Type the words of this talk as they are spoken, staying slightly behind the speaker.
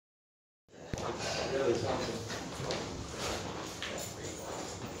Hey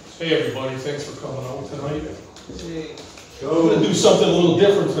everybody, thanks for coming out tonight. I'm going to do something a little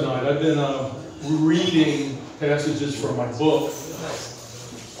different tonight. I've been reading passages from my book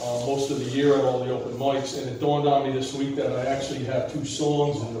most of the year at all the open mics, and it dawned on me this week that I actually have 2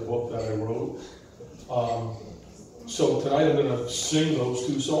 songs in the book that I wrote. So tonight I'm going to sing those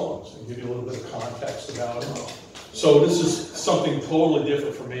 2 songs and give you a little bit of context about it. So this is something totally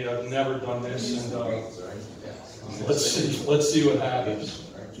different for me. I've never done this, and let's see what happens.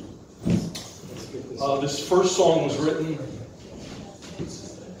 This first song was written in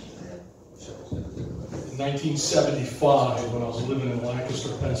 1975 when I was living in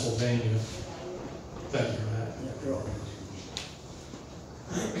Lancaster, Pennsylvania. Thank you, Matt.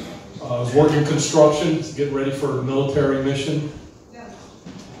 I was working construction, getting ready for a military mission,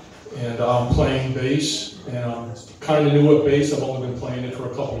 and I'm playing bass, and I'm kind of new at bass. I've only been playing it for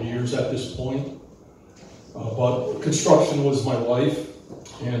a couple of years at this point, but construction was my life,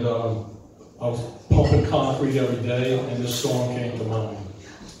 and I was pumping concrete every day, and this song came to mind.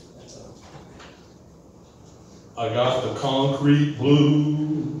 I got the concrete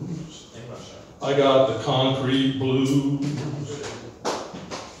blues. I got the concrete blues.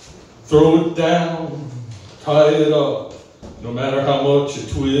 Throw it down, tie it up. No matter how much you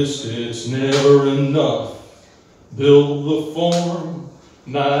twist, it's never enough. Build the form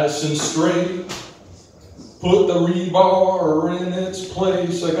nice and straight. Put the rebar in its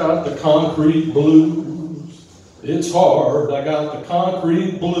place. I got the concrete blues. It's hard. I got the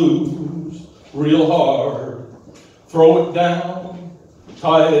concrete blues. Real hard. Throw it down.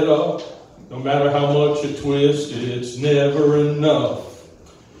 Tie it up. No matter how much you twist, it's never enough.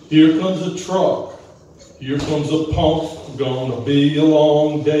 Here comes a truck. Here comes a pump. Gonna be a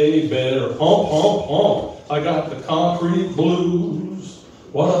long day. Better pump, pump, pump. I got the concrete blues.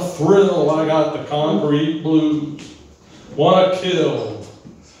 What a thrill, I got the concrete blues. Wanna kill,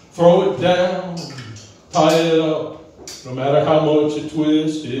 throw it down, tie it up. No matter how much you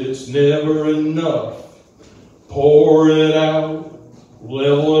twist, it's never enough. Pour it out,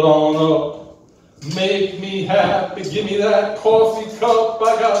 level it on up. Make me happy, give me that coffee cup.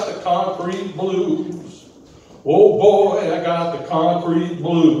 I got the concrete blues. Oh boy, I got the concrete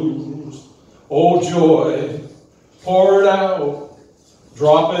blues. Oh joy, pour it out.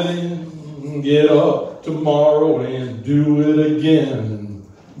 Drop it in, get up tomorrow and do it again.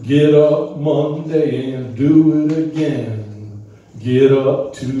 Get up Monday and do it again. Get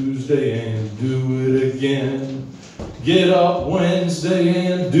up Tuesday and do it again. Get up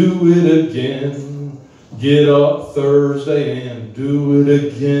Wednesday and do it again. Get up Thursday and do it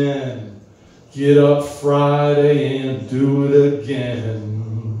again. Get up Friday and do it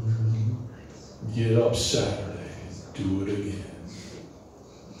again. Get up Saturday and do it again.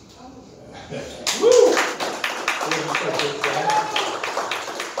 Woo!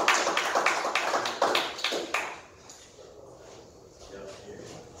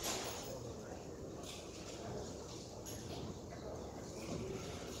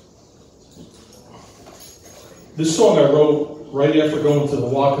 This song I wrote right after going to the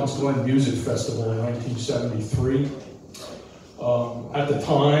Watkins Glen Music Festival in 1973. At the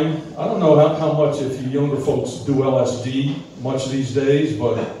time, I don't know how much if you younger folks do LSD much these days,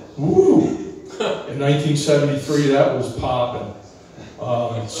 but woo! In 1973, that was popping.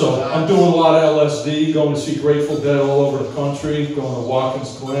 So I'm doing a lot of LSD, going to see Grateful Dead all over the country, going to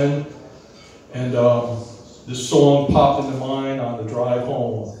Watkins Glen, and this song popped into mind on the drive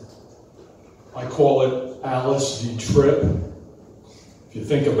home. I call it Alice DeTripp. If you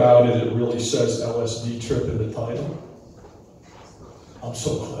think about it, it really says LSD Trip in the title. I'm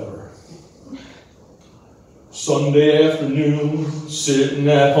so clever. Sunday afternoon, sitting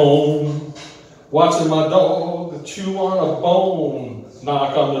at home, watching my dog chew on a bone.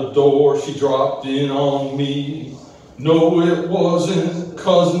 Knock on the door, she dropped in on me. No, it wasn't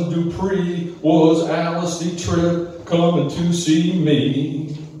Cousin Dupree, was Alice DeTripp coming to see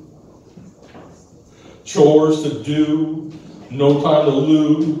me. Chores to do, no time to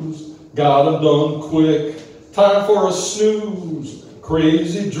lose, got them done quick, time for a snooze.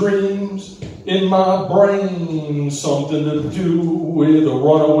 Crazy dreams in my brain, something to do with a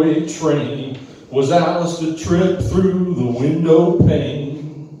runaway train. Was Alice DeTripp through the window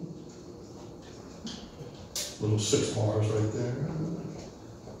pane? Little 6 bars right there.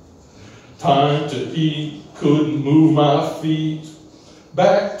 Time to eat, couldn't move my feet.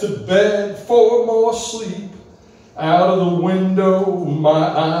 Back to bed for more sleep. Out of the window, my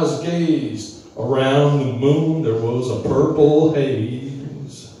eyes gazed. Around the moon, there was a purple haze.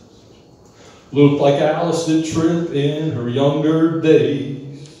 Looked like Alice DeTripp in her younger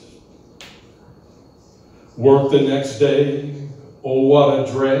days. Work the next day, oh what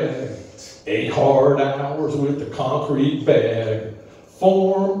a drag. 8 hard hours with the concrete bag.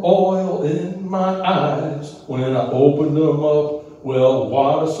 Form oil in my eyes. When I opened them up, well,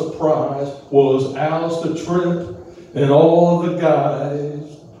 what a surprise. Was Alice DeTripp and all the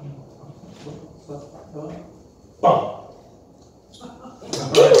guys. Bum.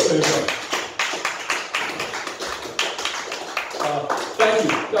 Thank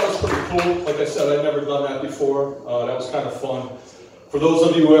you. That was pretty cool. Like I said, I'd never done that before. That was kind of fun. For those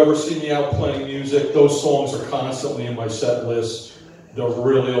of you who ever see me out playing music, those songs are constantly in my set list. They're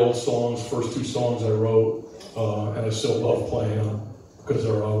really old songs, first 2 songs I wrote, and I still love playing them because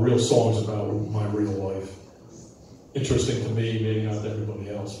they're real songs about my real life. Interesting to me, maybe not to everybody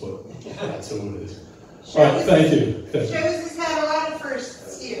else, but that's who it is. All right, thank you. Thank you. Shows has had a lot of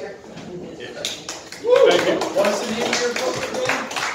firsts here. Thank you. What's the name of your book?